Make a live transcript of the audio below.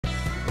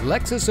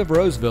Lexus of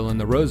Roseville in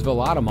the Roseville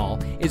Automall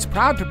is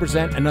proud to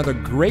present another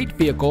great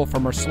vehicle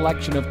from our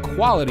selection of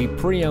quality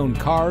pre-owned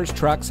cars,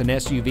 trucks, and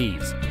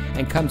SUVs,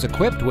 and comes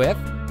equipped with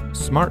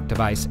smart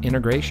device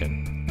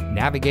integration,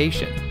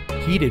 navigation,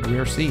 heated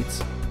rear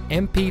seats,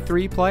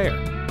 MP3 player,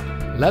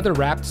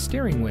 leather-wrapped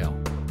steering wheel,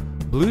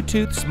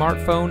 Bluetooth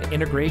smartphone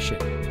integration,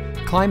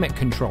 climate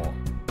control,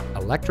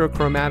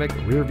 electrochromatic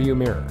rear-view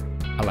mirror,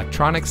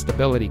 electronic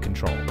stability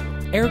control,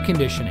 air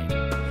conditioning,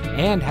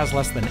 and has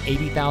less than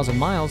 80,000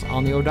 miles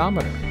on the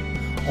odometer.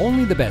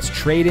 Only the best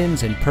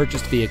trade-ins and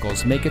purchased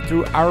vehicles make it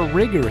through our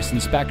rigorous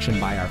inspection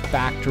by our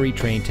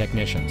factory-trained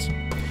technicians.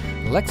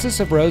 Lexus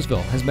of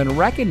Roseville has been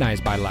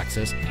recognized by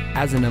Lexus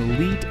as an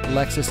elite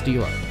Lexus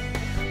dealer.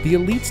 The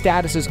elite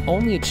status is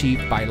only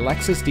achieved by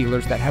Lexus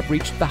dealers that have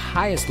reached the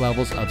highest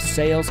levels of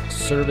sales,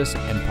 service,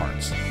 and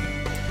parts.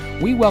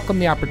 We welcome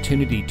the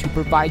opportunity to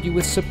provide you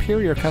with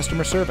superior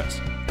customer service.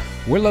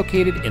 We're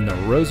located in the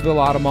Roseville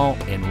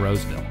Automall in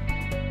Roseville.